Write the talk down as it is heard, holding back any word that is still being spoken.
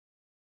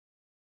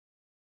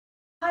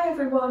Hi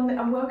everyone,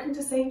 and welcome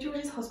to St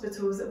George's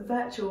Hospital's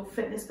virtual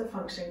Fitness for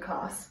Function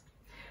class.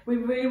 We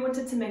really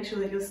wanted to make sure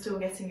that you're still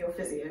getting your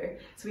physio,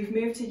 so we've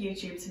moved to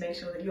YouTube to make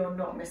sure that you're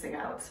not missing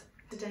out.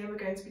 Today we're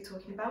going to be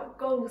talking about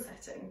goal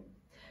setting.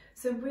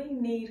 So we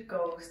need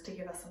goals to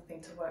give us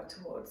something to work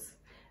towards,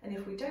 and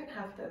if we don't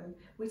have them,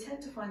 we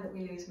tend to find that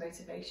we lose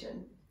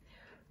motivation.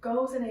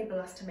 Goals enable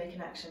us to make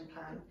an action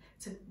plan,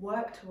 to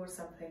work towards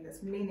something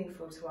that's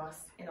meaningful to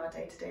us in our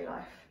day-to-day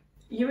life.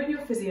 You and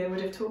your physio would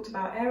have talked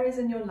about areas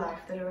in your life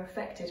that are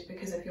affected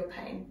because of your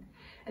pain.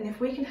 And if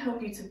we can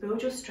help you to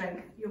build your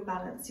strength, your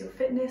balance, your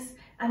fitness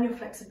and your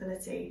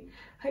flexibility,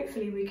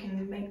 hopefully we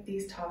can make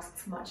these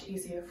tasks much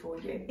easier for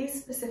you.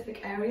 These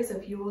specific areas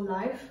of your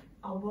life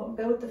are what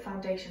build the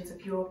foundations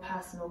of your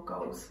personal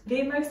goals.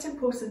 The most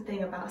important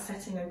thing about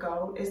setting a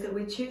goal is that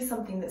we choose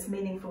something that's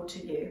meaningful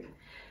to you.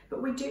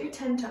 But we do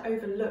tend to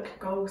overlook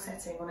goal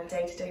setting on a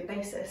day-to-day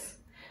basis.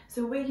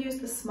 So we use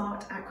the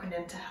SMART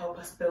acronym to help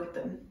us build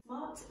them.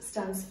 SMART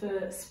stands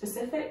for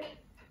specific,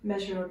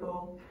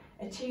 measurable,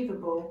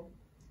 achievable,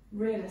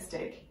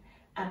 realistic,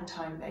 and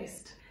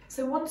time-based.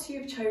 So once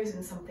you've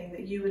chosen something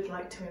that you would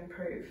like to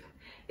improve,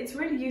 it's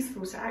really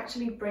useful to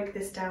actually break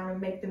this down and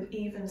make them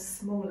even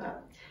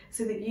smaller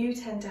so that you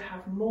tend to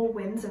have more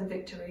wins and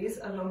victories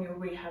along your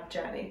rehab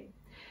journey.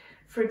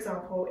 For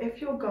example, if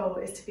your goal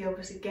is to be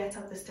able to get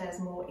up the stairs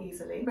more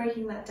easily,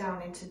 breaking that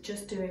down into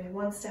just doing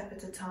one step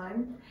at a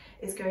time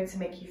is going to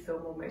make you feel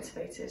more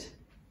motivated.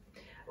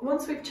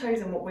 Once we've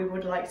chosen what we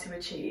would like to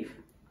achieve,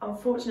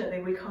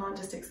 unfortunately we can't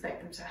just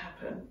expect them to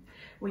happen.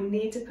 We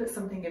need to put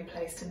something in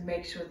place to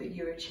make sure that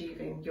you're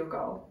achieving your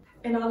goal.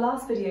 In our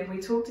last video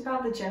we talked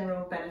about the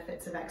general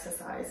benefits of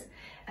exercise,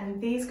 and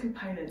these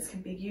components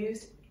can be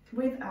used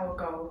with our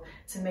goal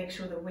to make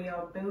sure that we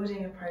are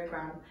building a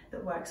program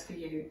that works for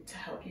you to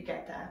help you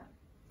get there.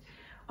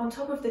 On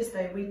top of this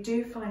though, we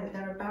do find that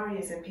there are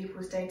barriers in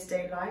people's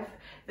day-to-day life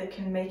that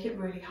can make it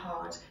really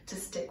hard to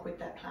stick with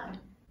their plan.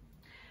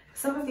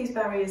 Some of these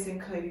barriers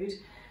include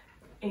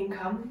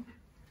income,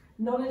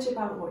 knowledge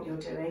about what you're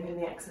doing in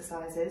the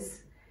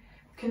exercises,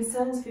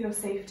 concerns for your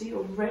safety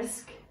or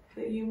risk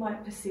that you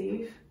might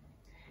perceive,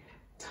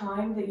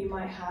 time that you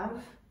might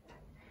have,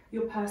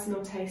 your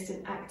personal taste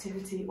in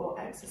activity or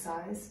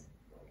exercise,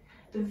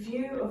 the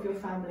view of your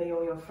family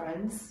or your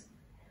friends,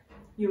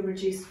 your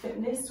reduced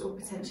fitness or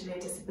potentially a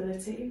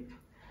disability,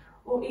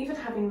 or even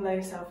having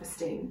low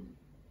self-esteem.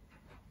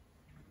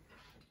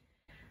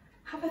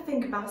 Have a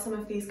think about some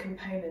of these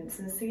components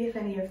and see if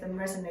any of them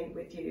resonate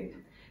with you,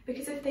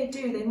 because if they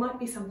do, they might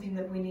be something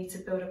that we need to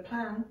build a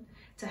plan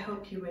to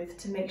help you with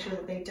to make sure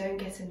that they don't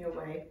get in your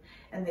way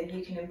and that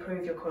you can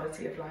improve your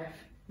quality of life.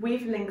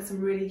 We've linked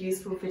some really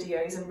useful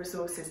videos and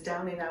resources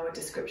down in our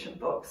description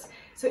box,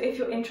 so if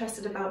you're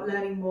interested about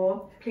learning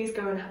more, please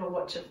go and have a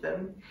watch of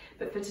them.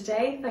 But for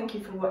today, thank you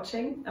for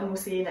watching and we'll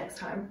see you next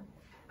time.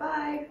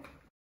 Bye!